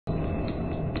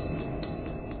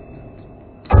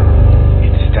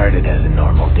started as a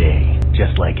normal day,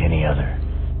 just like any other.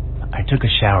 I took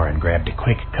a shower and grabbed a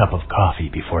quick cup of coffee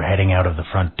before heading out of the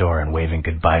front door and waving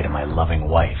goodbye to my loving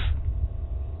wife.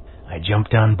 I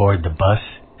jumped on board the bus,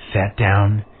 sat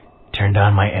down, turned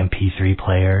on my MP3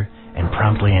 player, and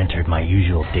promptly entered my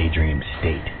usual daydream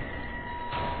state.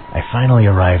 I finally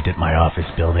arrived at my office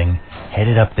building,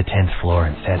 headed up the 10th floor,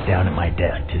 and sat down at my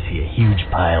desk to see a huge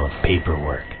pile of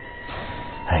paperwork.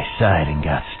 I sighed and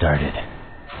got started.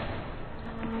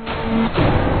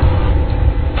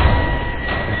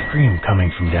 A scream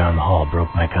coming from down the hall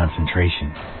broke my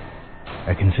concentration.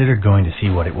 I considered going to see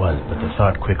what it was, but the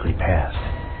thought quickly passed.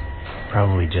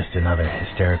 Probably just another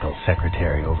hysterical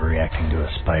secretary overreacting to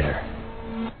a spider.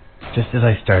 Just as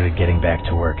I started getting back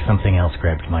to work, something else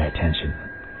grabbed my attention.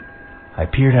 I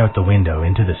peered out the window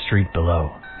into the street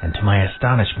below, and to my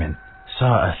astonishment,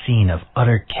 saw a scene of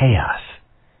utter chaos.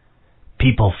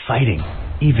 People fighting,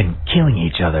 even killing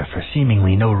each other for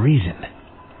seemingly no reason.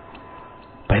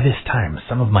 By this time,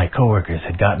 some of my coworkers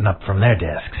had gotten up from their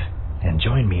desks and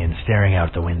joined me in staring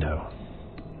out the window.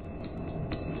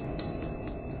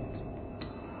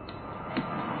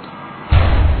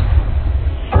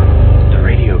 The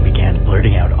radio began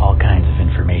blurting out all kinds of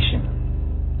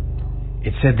information.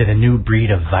 It said that a new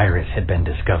breed of virus had been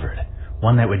discovered,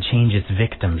 one that would change its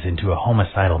victims into a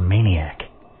homicidal maniac.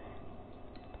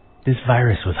 This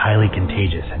virus was highly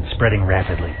contagious and spreading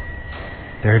rapidly.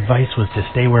 Their advice was to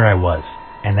stay where I was,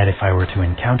 and that if I were to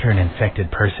encounter an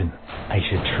infected person, I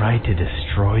should try to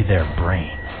destroy their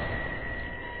brain.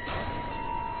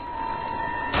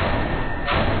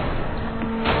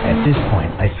 At this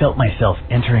point, I felt myself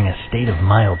entering a state of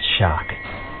mild shock.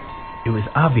 It was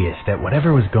obvious that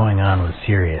whatever was going on was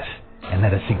serious, and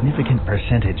that a significant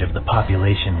percentage of the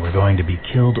population were going to be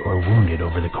killed or wounded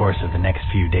over the course of the next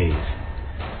few days.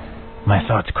 My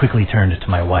thoughts quickly turned to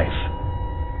my wife.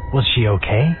 Was she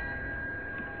okay?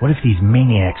 What if these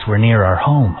maniacs were near our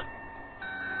home?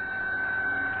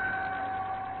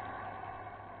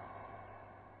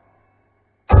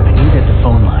 I knew that the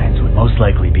phone lines would most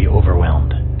likely be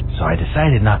overwhelmed, so I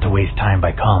decided not to waste time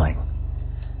by calling.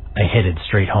 I headed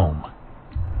straight home.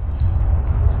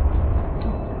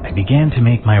 I began to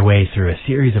make my way through a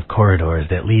series of corridors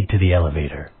that lead to the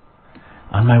elevator.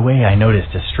 On my way, I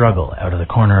noticed a struggle out of the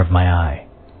corner of my eye.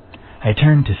 I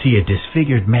turned to see a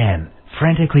disfigured man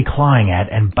frantically clawing at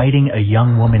and biting a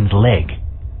young woman's leg.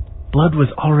 Blood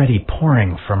was already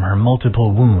pouring from her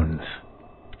multiple wounds.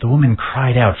 The woman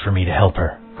cried out for me to help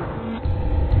her.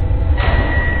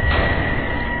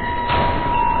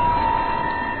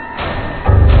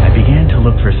 I began to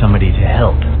look for somebody to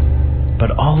help,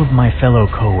 but all of my fellow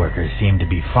coworkers seemed to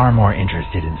be far more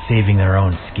interested in saving their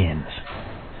own skins.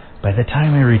 By the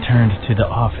time I returned to the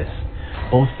office,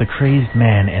 both the crazed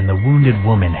man and the wounded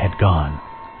woman had gone.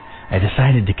 I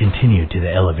decided to continue to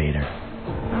the elevator.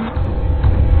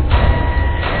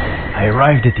 I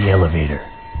arrived at the elevator,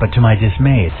 but to my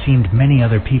dismay it seemed many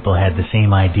other people had the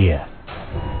same idea.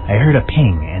 I heard a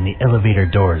ping and the elevator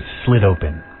doors slid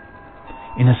open.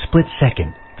 In a split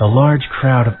second, the large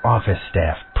crowd of office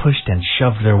staff pushed and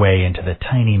shoved their way into the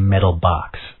tiny metal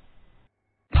box.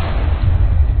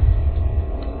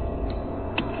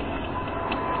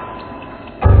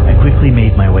 I quickly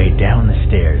made my way down the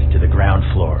stairs to the ground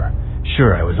floor.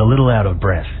 Sure, I was a little out of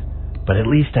breath, but at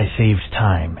least I saved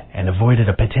time and avoided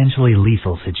a potentially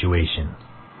lethal situation.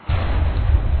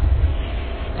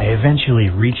 I eventually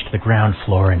reached the ground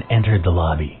floor and entered the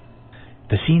lobby.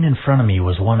 The scene in front of me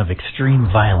was one of extreme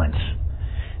violence.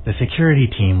 The security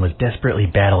team was desperately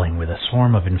battling with a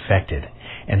swarm of infected,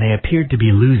 and they appeared to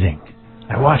be losing.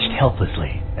 I watched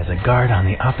helplessly as a guard on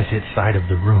the opposite side of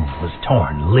the room was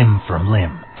torn limb from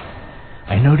limb.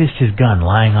 I noticed his gun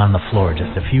lying on the floor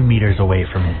just a few meters away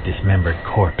from his dismembered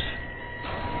corpse.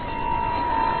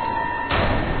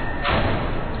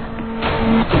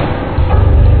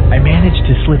 I managed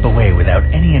to slip away without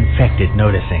any infected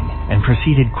noticing and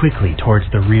proceeded quickly towards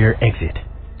the rear exit.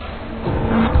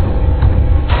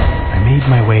 I made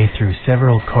my way through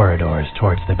several corridors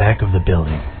towards the back of the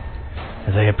building.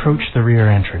 As I approached the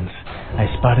rear entrance, I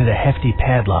spotted a hefty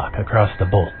padlock across the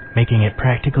bolt, making it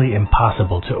practically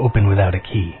impossible to open without a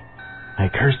key. I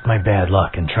cursed my bad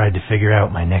luck and tried to figure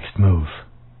out my next move.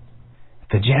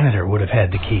 The janitor would have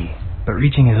had the key, but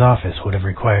reaching his office would have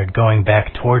required going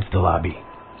back towards the lobby.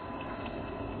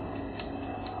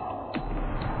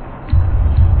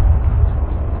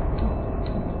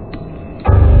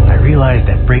 I realized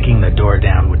that breaking the door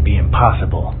down would be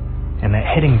impossible, and that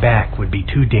heading back would be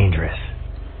too dangerous.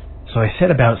 So I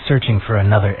set about searching for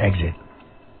another exit.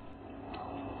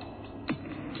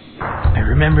 I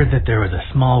remembered that there was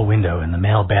a small window in the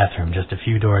male bathroom just a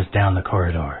few doors down the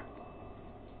corridor.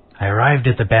 I arrived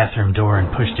at the bathroom door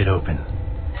and pushed it open.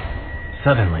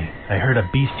 Suddenly, I heard a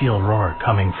bestial roar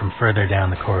coming from further down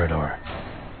the corridor.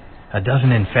 A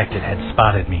dozen infected had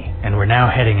spotted me and were now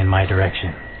heading in my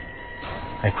direction.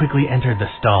 I quickly entered the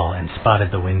stall and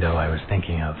spotted the window I was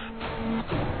thinking of.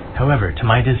 However, to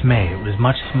my dismay, it was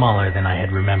much smaller than I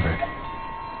had remembered.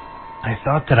 I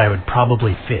thought that I would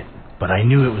probably fit, but I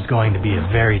knew it was going to be a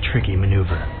very tricky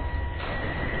maneuver.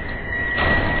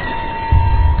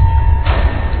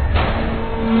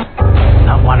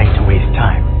 Not wanting to waste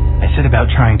time, I set about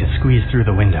trying to squeeze through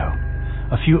the window.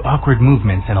 A few awkward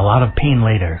movements and a lot of pain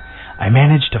later, I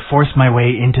managed to force my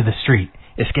way into the street,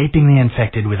 escaping the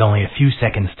infected with only a few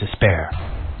seconds to spare.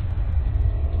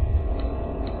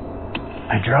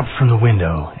 I dropped from the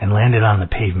window and landed on the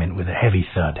pavement with a heavy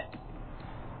thud.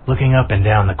 Looking up and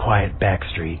down the quiet back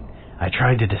street, I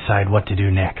tried to decide what to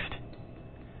do next.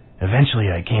 Eventually,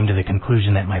 I came to the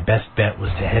conclusion that my best bet was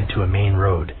to head to a main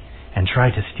road and try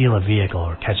to steal a vehicle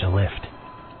or catch a lift.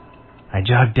 I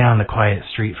jogged down the quiet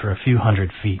street for a few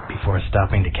hundred feet before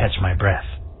stopping to catch my breath.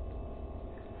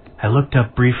 I looked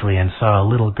up briefly and saw a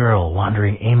little girl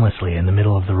wandering aimlessly in the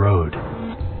middle of the road.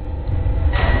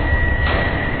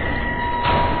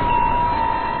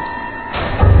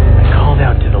 I called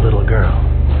out to the little girl.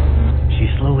 She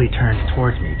slowly turned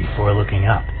towards me before looking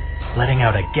up, letting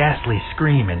out a ghastly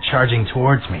scream and charging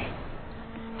towards me.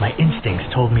 My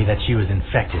instincts told me that she was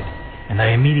infected, and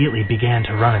I immediately began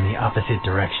to run in the opposite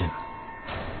direction.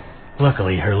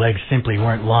 Luckily, her legs simply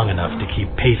weren't long enough to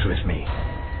keep pace with me.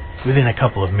 Within a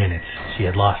couple of minutes, she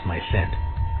had lost my scent.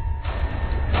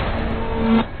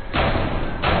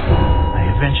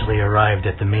 I eventually arrived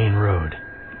at the main road.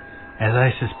 As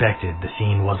I suspected, the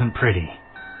scene wasn't pretty.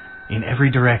 In every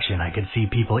direction, I could see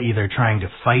people either trying to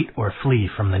fight or flee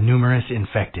from the numerous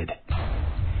infected.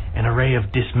 An array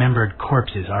of dismembered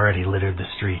corpses already littered the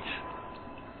streets.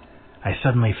 I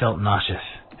suddenly felt nauseous,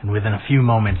 and within a few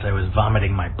moments I was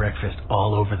vomiting my breakfast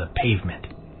all over the pavement.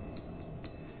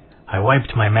 I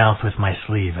wiped my mouth with my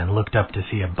sleeve and looked up to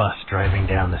see a bus driving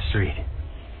down the street.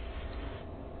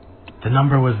 The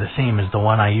number was the same as the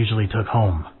one I usually took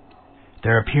home.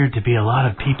 There appeared to be a lot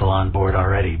of people on board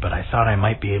already, but I thought I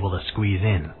might be able to squeeze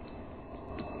in.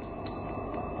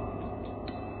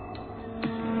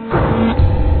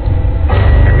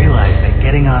 I realized that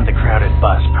getting on the crowded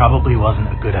bus probably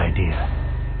wasn't a good idea.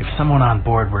 If someone on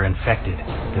board were infected,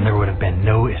 then there would have been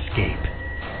no escape.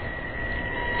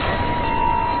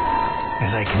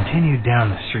 As I continued down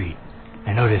the street,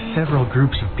 I noticed several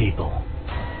groups of people.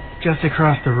 Just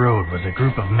across the road was a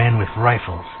group of men with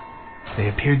rifles. They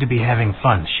appeared to be having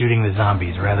fun shooting the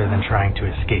zombies rather than trying to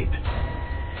escape.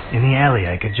 In the alley,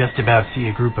 I could just about see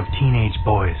a group of teenage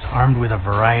boys armed with a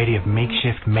variety of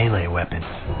makeshift melee weapons.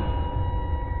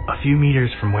 A few meters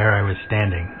from where I was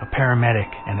standing, a paramedic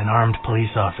and an armed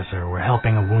police officer were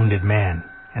helping a wounded man,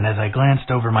 and as I glanced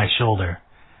over my shoulder,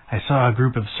 I saw a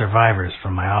group of survivors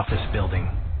from my office building,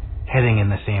 heading in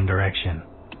the same direction.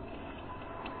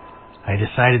 I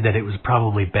decided that it was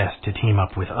probably best to team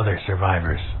up with other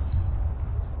survivors.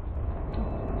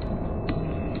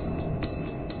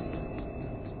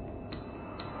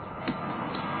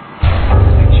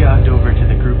 I jogged over to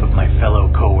the group of my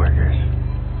fellow co-workers.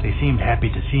 They seemed happy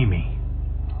to see me.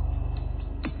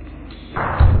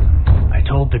 I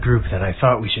told the group that I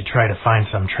thought we should try to find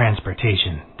some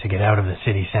transportation to get out of the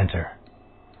city center.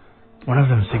 One of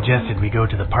them suggested we go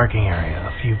to the parking area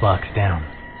a few blocks down.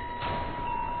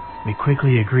 We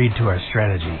quickly agreed to our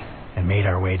strategy and made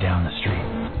our way down the street.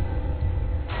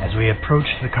 As we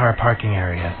approached the car parking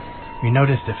area, we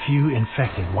noticed a few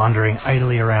infected wandering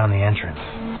idly around the entrance.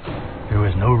 There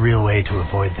was no real way to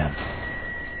avoid them.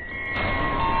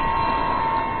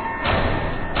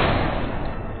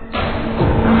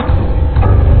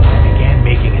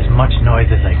 Much noise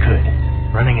as I could,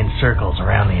 running in circles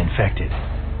around the infected.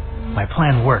 My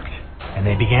plan worked, and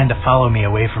they began to follow me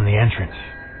away from the entrance.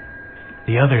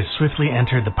 The others swiftly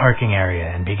entered the parking area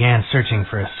and began searching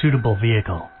for a suitable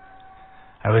vehicle.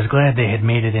 I was glad they had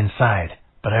made it inside,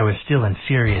 but I was still in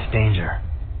serious danger.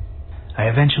 I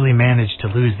eventually managed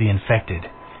to lose the infected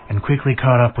and quickly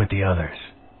caught up with the others.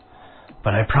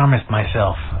 But I promised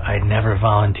myself I'd never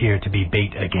volunteer to be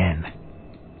bait again.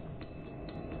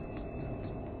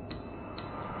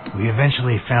 We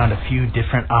eventually found a few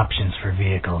different options for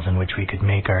vehicles in which we could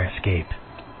make our escape.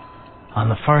 On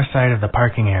the far side of the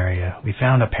parking area, we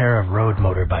found a pair of road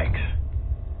motorbikes.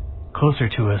 Closer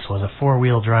to us was a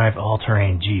four-wheel drive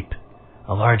all-terrain Jeep,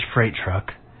 a large freight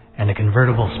truck, and a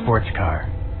convertible sports car.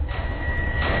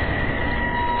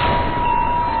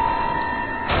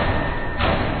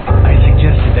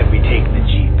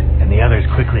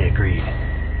 quickly agreed.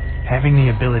 Having the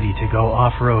ability to go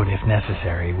off-road if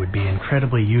necessary would be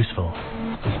incredibly useful,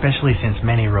 especially since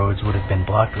many roads would have been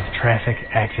blocked with traffic,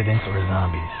 accidents, or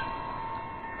zombies.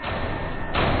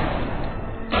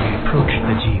 We approached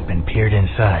the Jeep and peered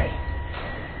inside.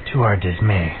 To our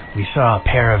dismay, we saw a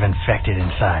pair of infected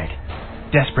inside,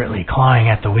 desperately clawing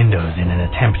at the windows in an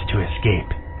attempt to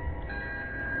escape.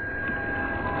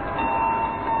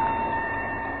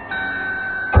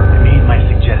 I made my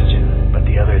suggestion, but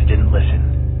the others didn't listen.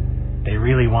 They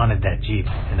really wanted that Jeep,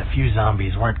 and a few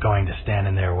zombies weren't going to stand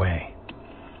in their way.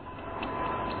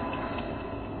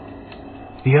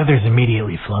 The others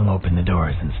immediately flung open the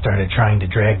doors and started trying to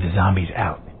drag the zombies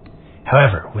out.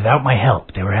 However, without my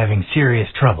help, they were having serious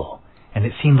trouble, and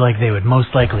it seemed like they would most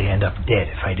likely end up dead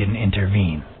if I didn't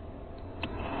intervene.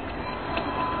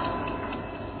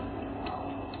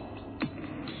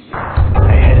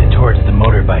 I headed towards the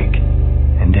motorbike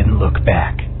and didn't look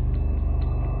back.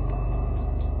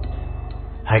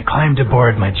 I climbed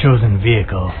aboard my chosen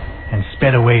vehicle and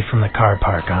sped away from the car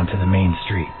park onto the main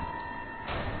street.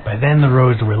 By then the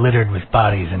roads were littered with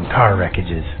bodies and car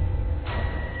wreckages.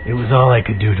 It was all I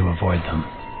could do to avoid them.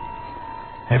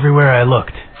 Everywhere I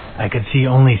looked, I could see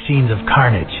only scenes of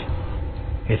carnage.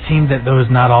 It seemed that those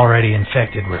not already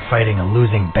infected were fighting a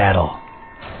losing battle.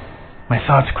 My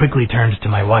thoughts quickly turned to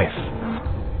my wife.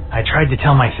 I tried to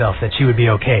tell myself that she would be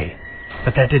okay,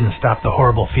 but that didn't stop the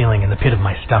horrible feeling in the pit of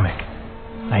my stomach.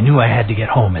 I knew I had to get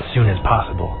home as soon as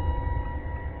possible.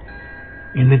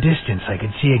 In the distance, I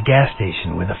could see a gas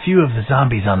station with a few of the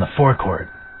zombies on the forecourt.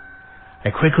 I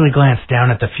quickly glanced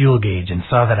down at the fuel gauge and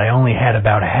saw that I only had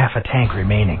about half a tank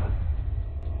remaining.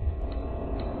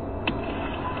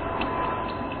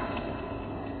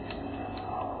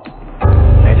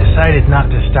 I decided not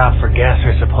to stop for gas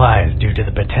or supplies due to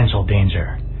the potential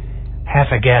danger.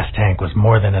 Half a gas tank was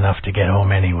more than enough to get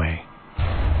home anyway.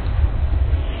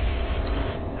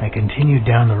 I continued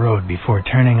down the road before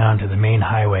turning onto the main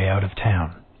highway out of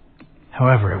town.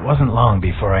 However, it wasn't long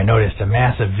before I noticed a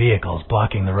mass of vehicles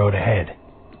blocking the road ahead.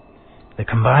 The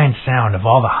combined sound of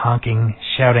all the honking,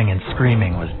 shouting, and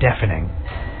screaming was deafening.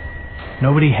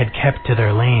 Nobody had kept to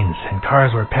their lanes, and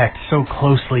cars were packed so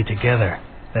closely together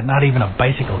that not even a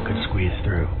bicycle could squeeze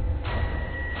through.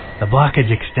 The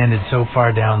blockage extended so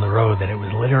far down the road that it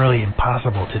was literally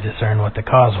impossible to discern what the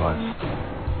cause was.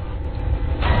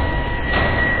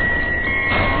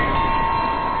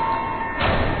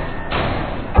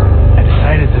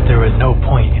 There was no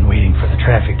point in waiting for the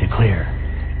traffic to clear,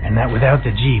 and that without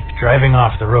the Jeep, driving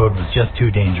off the road was just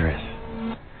too dangerous.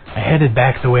 I headed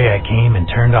back the way I came and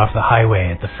turned off the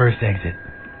highway at the first exit.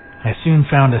 I soon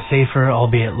found a safer,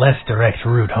 albeit less direct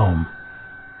route home.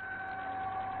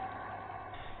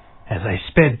 As I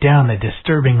sped down the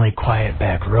disturbingly quiet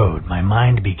back road, my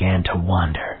mind began to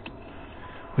wander.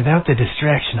 Without the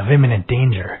distraction of imminent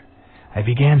danger, I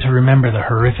began to remember the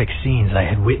horrific scenes I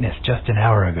had witnessed just an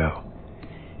hour ago.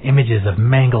 Images of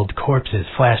mangled corpses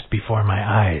flashed before my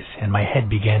eyes, and my head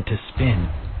began to spin.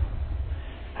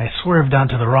 I swerved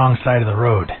onto the wrong side of the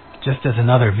road, just as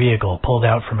another vehicle pulled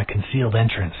out from a concealed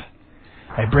entrance.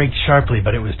 I braked sharply,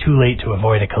 but it was too late to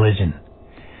avoid a collision.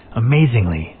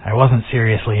 Amazingly, I wasn't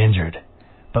seriously injured,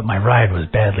 but my ride was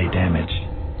badly damaged.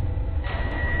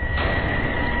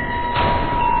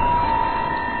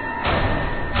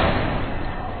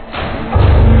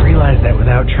 I realized that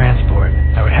without transport,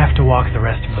 I would have to walk the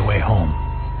rest of the way home.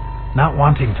 Not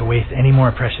wanting to waste any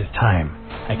more precious time,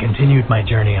 I continued my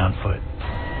journey on foot.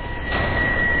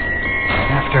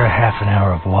 After a half an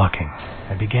hour of walking,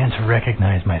 I began to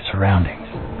recognize my surroundings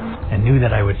and knew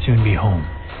that I would soon be home.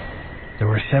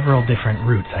 There were several different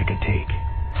routes I could take.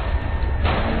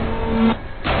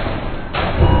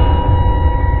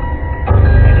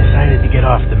 I decided to get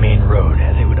off the main road,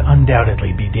 as it would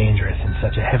undoubtedly be dangerous in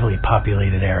such a heavily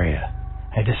populated area.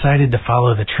 I decided to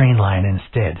follow the train line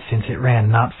instead, since it ran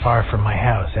not far from my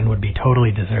house and would be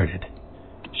totally deserted.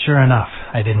 Sure enough,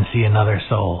 I didn't see another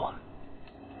soul.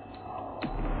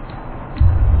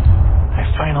 I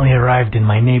finally arrived in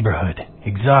my neighborhood,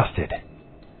 exhausted.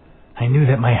 I knew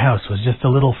that my house was just a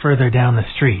little further down the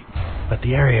street, but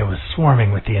the area was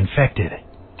swarming with the infected.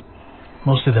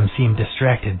 Most of them seemed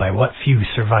distracted by what few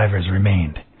survivors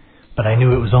remained, but I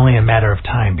knew it was only a matter of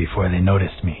time before they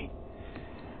noticed me.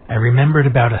 I remembered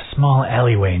about a small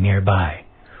alleyway nearby,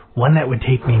 one that would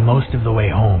take me most of the way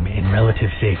home in relative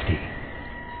safety.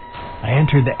 I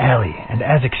entered the alley, and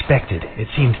as expected, it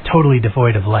seemed totally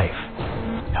devoid of life.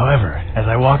 However, as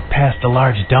I walked past a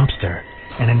large dumpster,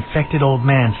 an infected old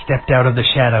man stepped out of the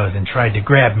shadows and tried to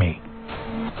grab me.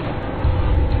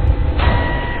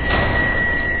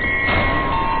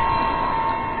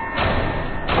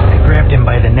 I grabbed grabbed him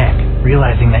by the neck,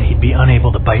 realizing that he'd be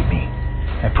unable to bite me.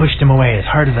 I pushed him away as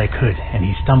hard as I could, and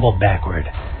he stumbled backward.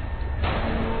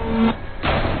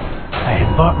 I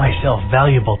had bought myself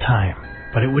valuable time,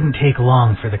 but it wouldn't take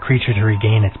long for the creature to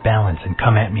regain its balance and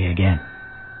come at me again.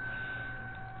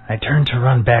 I turned to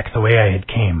run back the way I had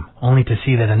came, only to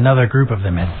see that another group of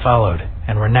them had followed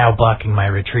and were now blocking my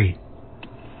retreat.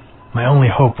 My only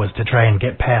hope was to try and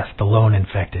get past the lone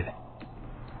infected.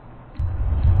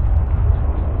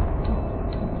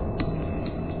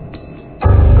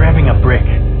 Grabbing a brick,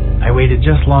 I waited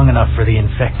just long enough for the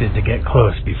infected to get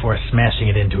close before smashing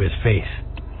it into his face.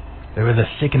 There was a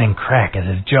sickening crack as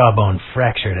his jawbone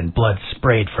fractured and blood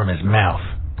sprayed from his mouth.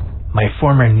 My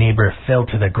former neighbor fell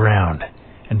to the ground,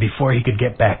 and before he could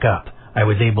get back up, I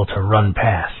was able to run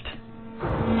past.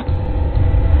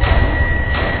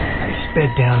 I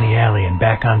sped down the alley and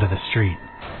back onto the street.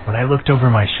 When I looked over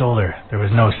my shoulder, there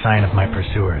was no sign of my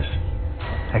pursuers.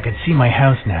 I could see my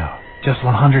house now, just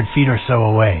 100 feet or so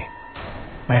away.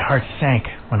 My heart sank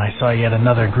when I saw yet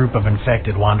another group of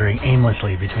infected wandering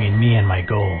aimlessly between me and my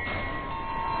goal.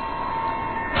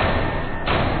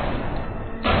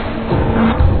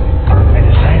 I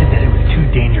decided that it was too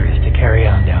dangerous to carry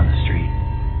on down the street.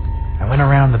 I went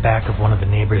around the back of one of the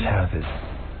neighbors' houses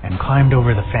and climbed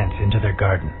over the fence into their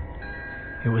garden.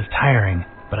 It was tiring,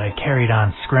 but I carried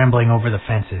on scrambling over the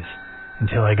fences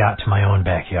until I got to my own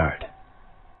backyard.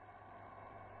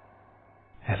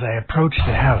 As I approached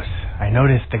the house, I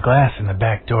noticed the glass in the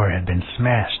back door had been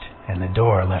smashed and the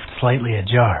door left slightly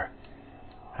ajar.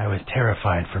 I was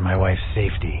terrified for my wife's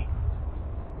safety.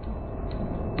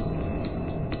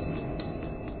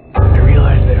 I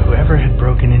realized that whoever had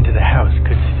broken into the house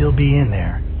could still be in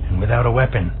there, and without a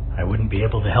weapon, I wouldn't be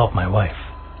able to help my wife.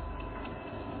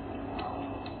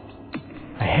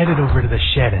 I headed over to the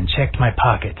shed and checked my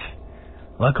pockets.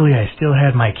 Luckily, I still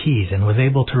had my keys and was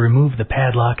able to remove the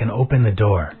padlock and open the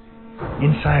door.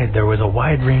 Inside, there was a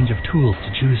wide range of tools to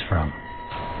choose from.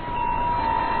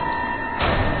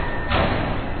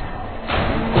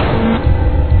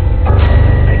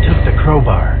 I took the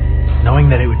crowbar, knowing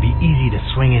that it would be easy to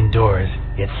swing indoors,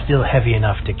 yet still heavy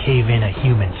enough to cave in a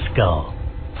human skull.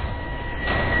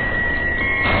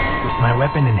 With my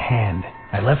weapon in hand,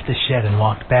 I left the shed and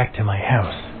walked back to my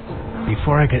house.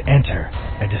 Before I could enter,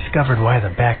 I discovered why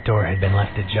the back door had been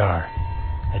left ajar.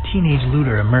 A teenage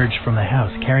looter emerged from the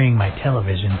house carrying my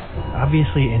television,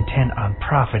 obviously intent on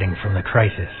profiting from the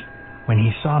crisis. When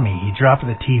he saw me, he dropped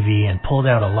the TV and pulled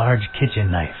out a large kitchen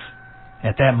knife.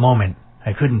 At that moment,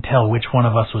 I couldn't tell which one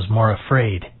of us was more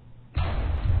afraid.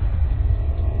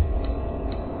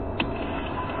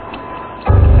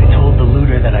 I told the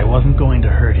looter that I wasn't going to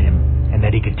hurt him, and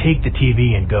that he could take the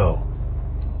TV and go.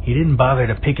 He didn't bother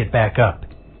to pick it back up.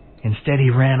 Instead, he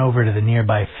ran over to the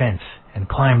nearby fence and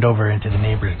climbed over into the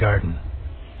neighbor's garden.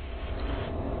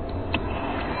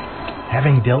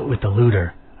 Having dealt with the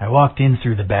looter, I walked in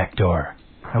through the back door.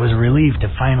 I was relieved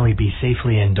to finally be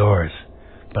safely indoors,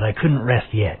 but I couldn't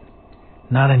rest yet.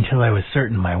 Not until I was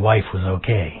certain my wife was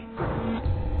okay.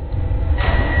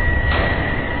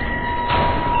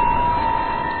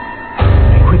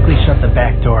 I quickly shut the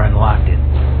back door and locked it,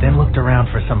 then looked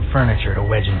around for some furniture to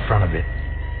wedge in front of it.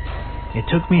 It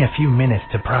took me a few minutes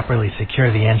to properly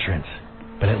secure the entrance,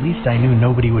 but at least I knew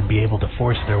nobody would be able to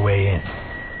force their way in.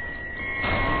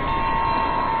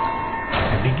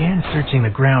 I began searching the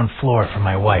ground floor for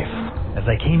my wife. As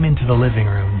I came into the living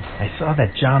room, I saw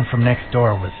that John from next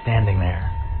door was standing there.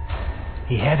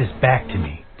 He had his back to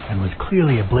me and was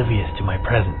clearly oblivious to my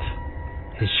presence.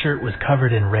 His shirt was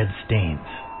covered in red stains.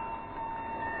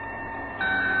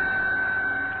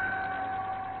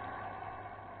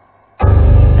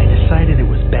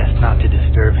 Not to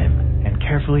disturb him, and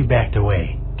carefully backed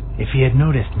away. If he had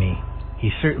noticed me, he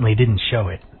certainly didn't show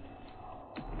it.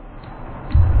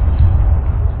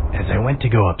 As I went to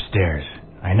go upstairs,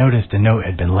 I noticed a note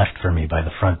had been left for me by the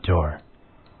front door.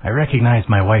 I recognized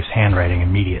my wife's handwriting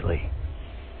immediately.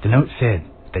 The note said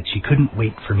that she couldn't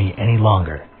wait for me any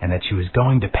longer, and that she was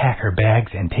going to pack her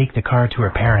bags and take the car to her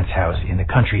parents' house in the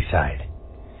countryside.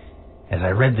 As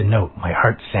I read the note, my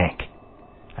heart sank.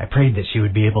 I prayed that she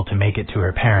would be able to make it to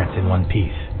her parents in one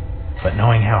piece, but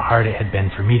knowing how hard it had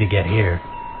been for me to get here,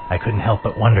 I couldn't help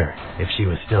but wonder if she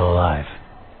was still alive.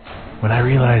 When I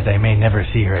realized I may never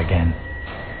see her again,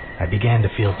 I began to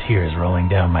feel tears rolling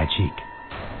down my cheek.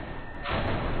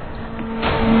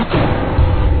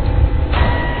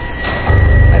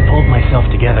 I pulled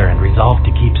myself together and resolved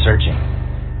to keep searching.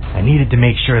 I needed to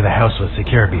make sure the house was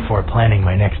secure before planning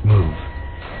my next move.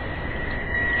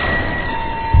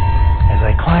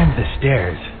 As I climbed the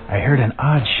stairs, I heard an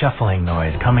odd shuffling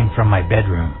noise coming from my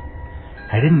bedroom.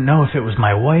 I didn't know if it was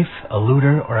my wife, a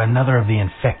looter, or another of the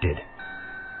infected.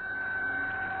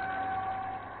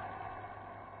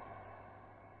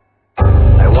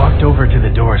 I walked over to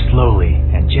the door slowly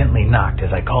and gently knocked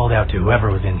as I called out to whoever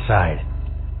was inside.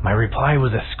 My reply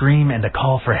was a scream and a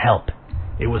call for help.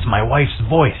 It was my wife's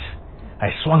voice.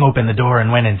 I swung open the door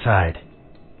and went inside.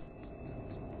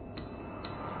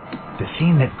 The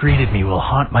scene that greeted me will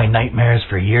haunt my nightmares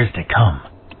for years to come.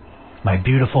 My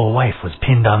beautiful wife was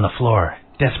pinned on the floor,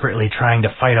 desperately trying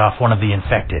to fight off one of the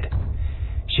infected.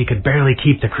 She could barely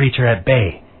keep the creature at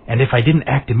bay, and if I didn't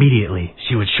act immediately,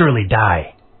 she would surely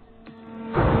die.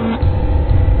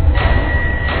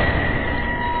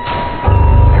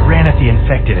 I ran at the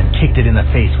infected and kicked it in the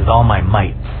face with all my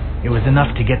might. It was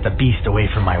enough to get the beast away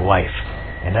from my wife,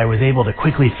 and I was able to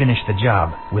quickly finish the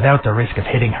job without the risk of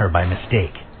hitting her by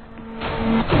mistake.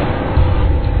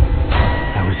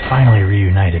 I was finally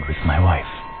reunited with my wife.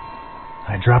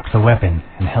 I dropped the weapon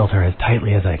and held her as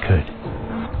tightly as I could.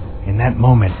 In that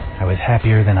moment, I was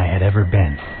happier than I had ever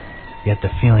been, yet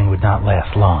the feeling would not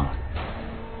last long.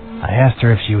 I asked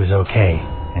her if she was okay,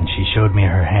 and she showed me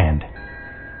her hand.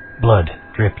 Blood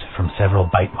dripped from several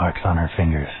bite marks on her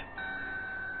fingers.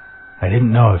 I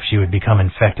didn't know if she would become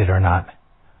infected or not,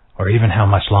 or even how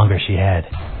much longer she had.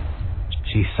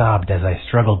 She sobbed as I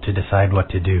struggled to decide what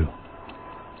to do.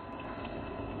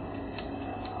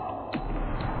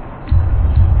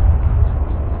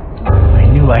 I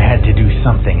knew I had to do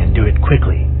something and do it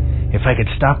quickly. If I could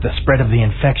stop the spread of the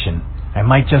infection, I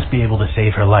might just be able to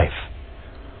save her life.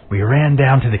 We ran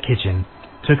down to the kitchen,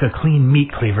 took a clean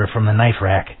meat cleaver from the knife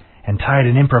rack, and tied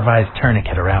an improvised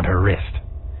tourniquet around her wrist.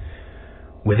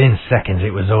 Within seconds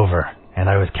it was over, and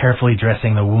I was carefully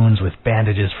dressing the wounds with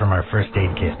bandages from our first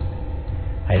aid kit.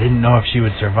 I didn't know if she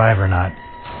would survive or not,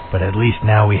 but at least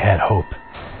now we had hope.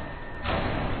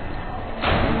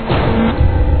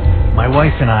 My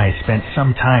wife and I spent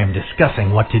some time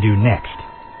discussing what to do next.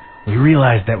 We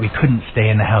realized that we couldn't stay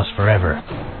in the house forever,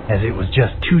 as it was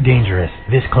just too dangerous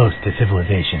this close to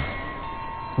civilization.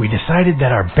 We decided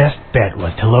that our best bet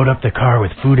was to load up the car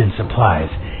with food and supplies,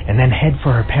 and then head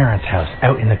for her parents' house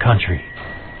out in the country.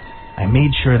 I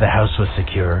made sure the house was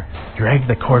secure, dragged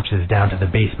the corpses down to the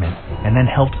basement, and then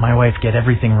helped my wife get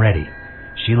everything ready.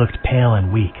 She looked pale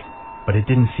and weak, but it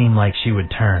didn't seem like she would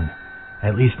turn,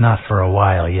 at least not for a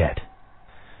while yet.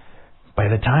 By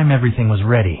the time everything was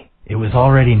ready, it was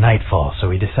already nightfall, so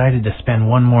we decided to spend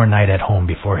one more night at home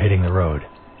before hitting the road.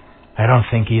 I don't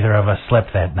think either of us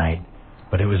slept that night,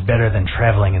 but it was better than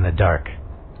traveling in the dark.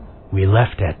 We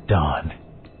left at dawn.